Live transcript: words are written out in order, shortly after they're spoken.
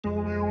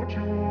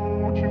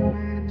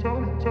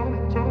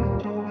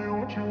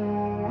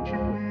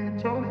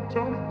I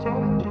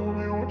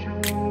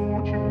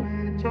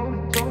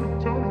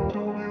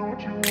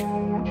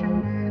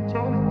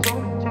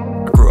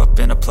grew up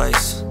in a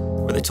place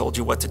where they told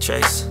you what to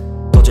chase,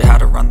 told you how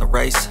to run the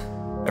race.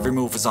 Every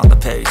move was on the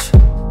page,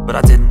 but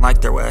I didn't like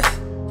their way.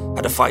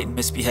 Had to fight and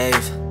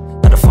misbehave,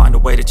 had to find a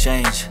way to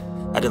change,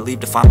 had to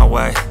leave to find my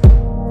way.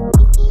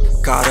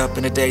 Caught up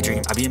in a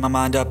daydream, I beat my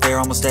mind up there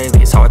almost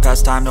daily. It's how I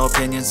pass time, no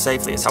opinions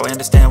safely. It's how I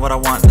understand what I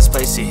want in this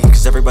place, see.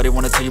 Cause everybody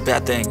wanna tell you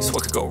bad things,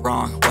 what could go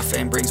wrong, what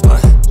fame brings. But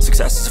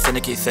success is a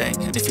finicky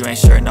thing, and if you ain't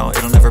sure, no,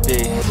 it'll never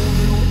be.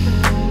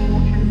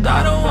 And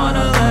I don't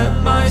wanna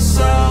let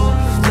myself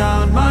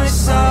down,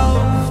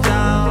 myself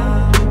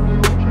down.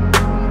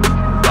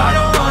 And I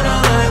don't wanna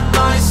let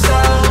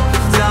myself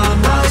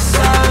down,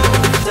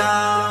 myself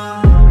down.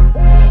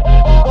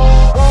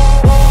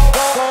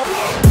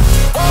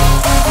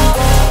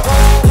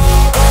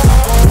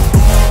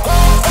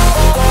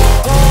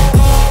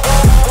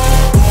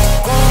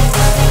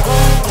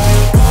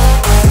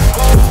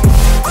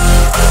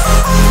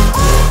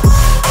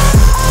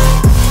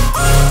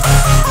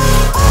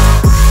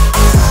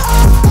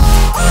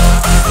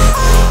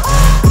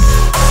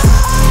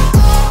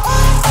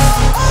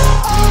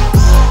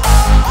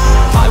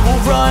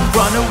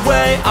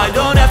 I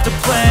don't have to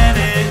plan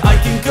it, I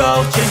can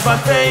go change my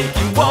fate.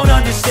 You won't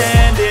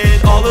understand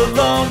it, all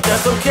alone,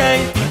 that's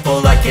okay.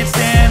 People, I can't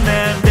stand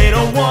them, they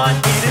don't want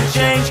me to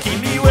change.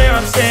 Keep me where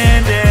I'm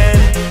standing,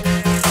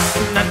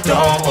 and I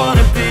don't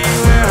wanna be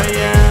where I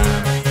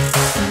am.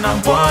 And I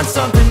want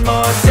something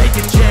more, take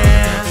a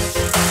chance.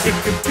 It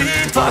could be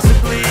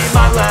possibly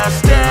my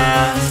last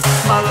dance,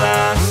 my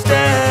last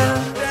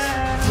dance.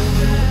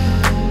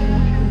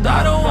 And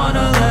I don't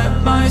wanna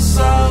let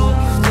myself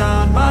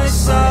down,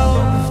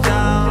 myself down.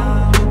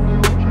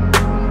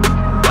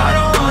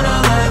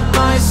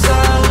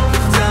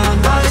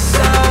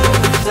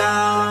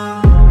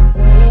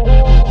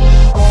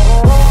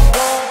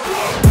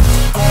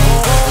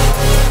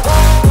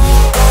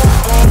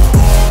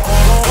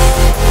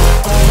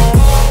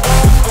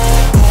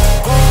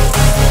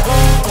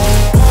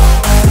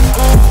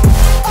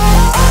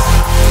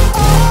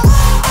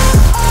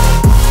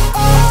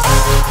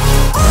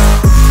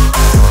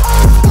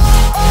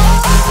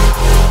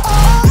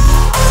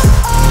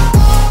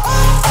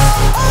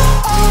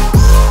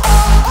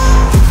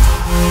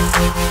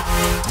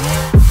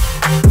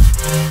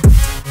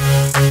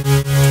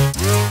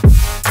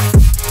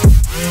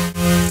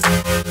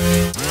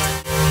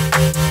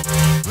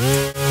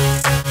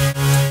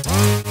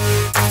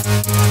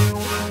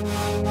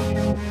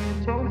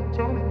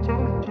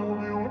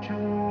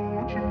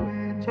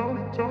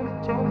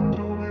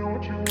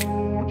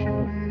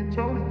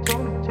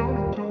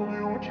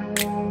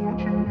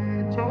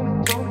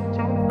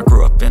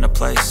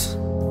 Place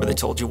where they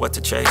told you what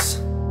to chase,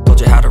 told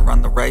you how to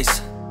run the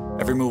race.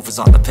 Every move was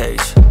on the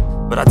page,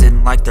 but I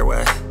didn't like their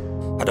way.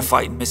 Had to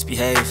fight and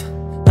misbehave,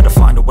 had to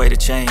find a way to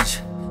change,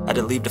 had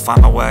to leave to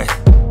find my way.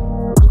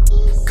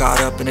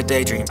 Caught up in a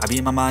daydream, I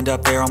beat my mind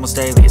up there almost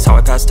daily. It's how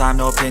I pass time,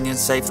 no opinions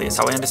safely. It's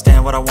how I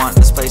understand what I want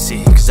in this place,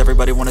 see. Cause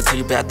everybody wanna tell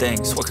you bad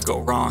things, what could go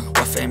wrong,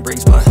 what fame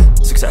brings. But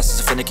success is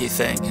a finicky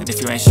thing, and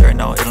if you ain't sure,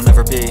 no, it'll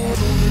never be.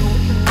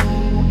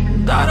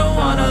 And I don't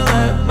wanna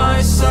let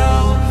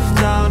myself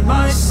down,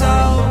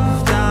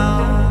 myself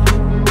down.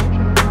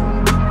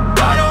 And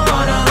I don't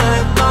wanna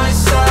let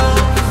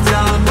myself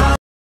down,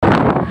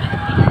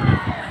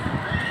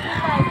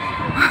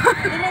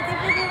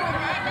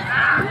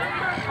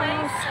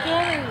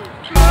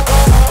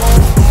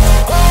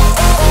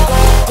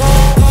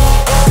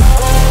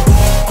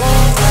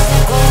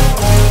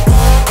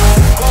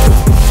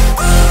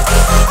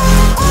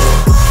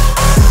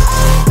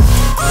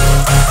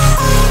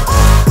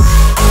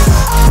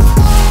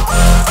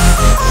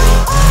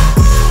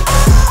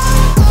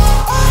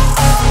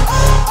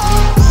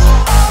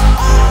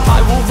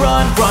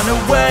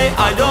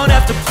 I don't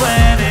have to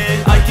plan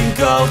it, I can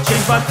go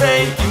change my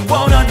fate. You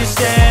won't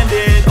understand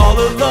it, all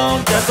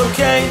alone, that's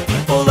okay.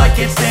 People, I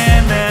can't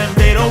stand them,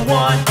 they don't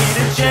want me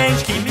to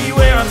change. Keep me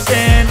where I'm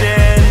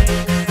standing,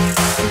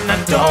 and I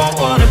don't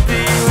wanna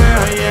be where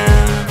I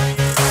am.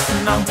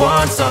 And I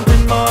want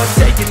something more,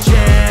 take a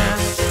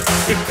chance.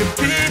 It could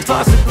be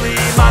possibly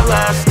my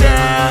last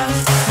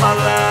dance, my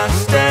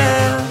last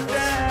dance.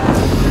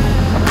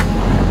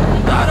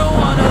 And I don't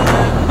wanna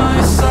let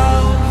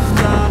myself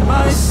down,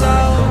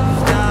 myself.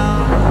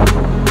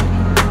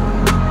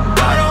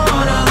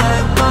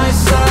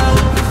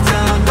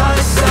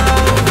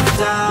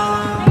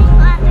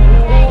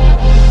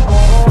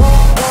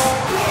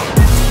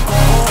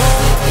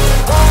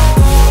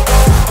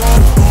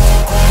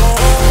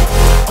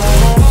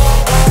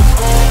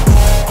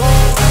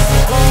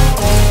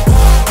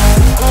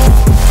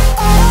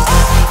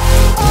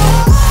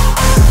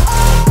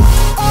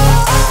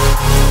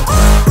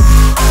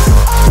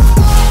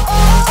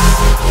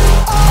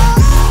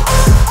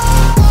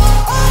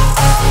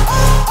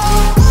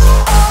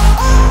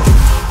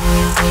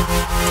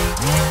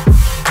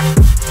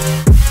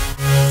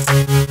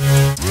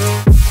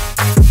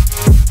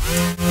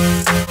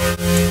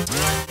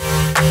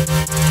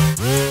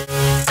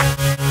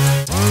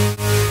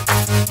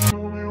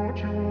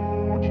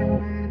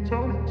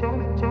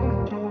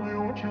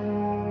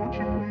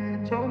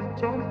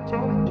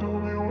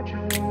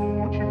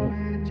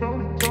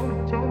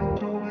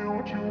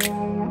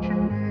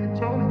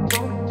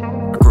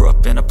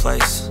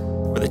 place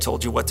where they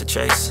told you what to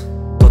chase,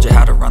 told you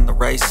how to run the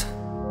race.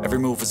 Every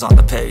move was on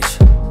the page,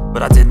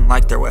 but I didn't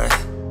like their way.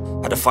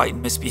 Had to fight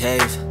and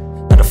misbehave,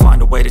 had to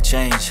find a way to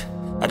change,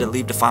 had to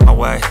leave to find my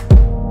way.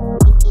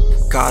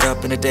 Caught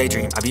up in a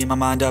daydream, I beat my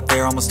mind up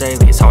there almost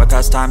daily. It's how I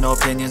pass time, no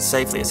opinions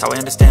safely. It's how I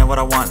understand what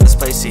I want in this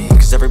place, see.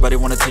 Cause everybody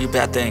wanna tell you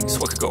bad things,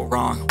 what could go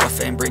wrong, what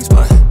fame brings.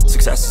 But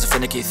success is a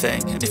finicky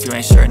thing, and if you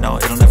ain't sure, no,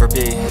 it'll never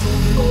be.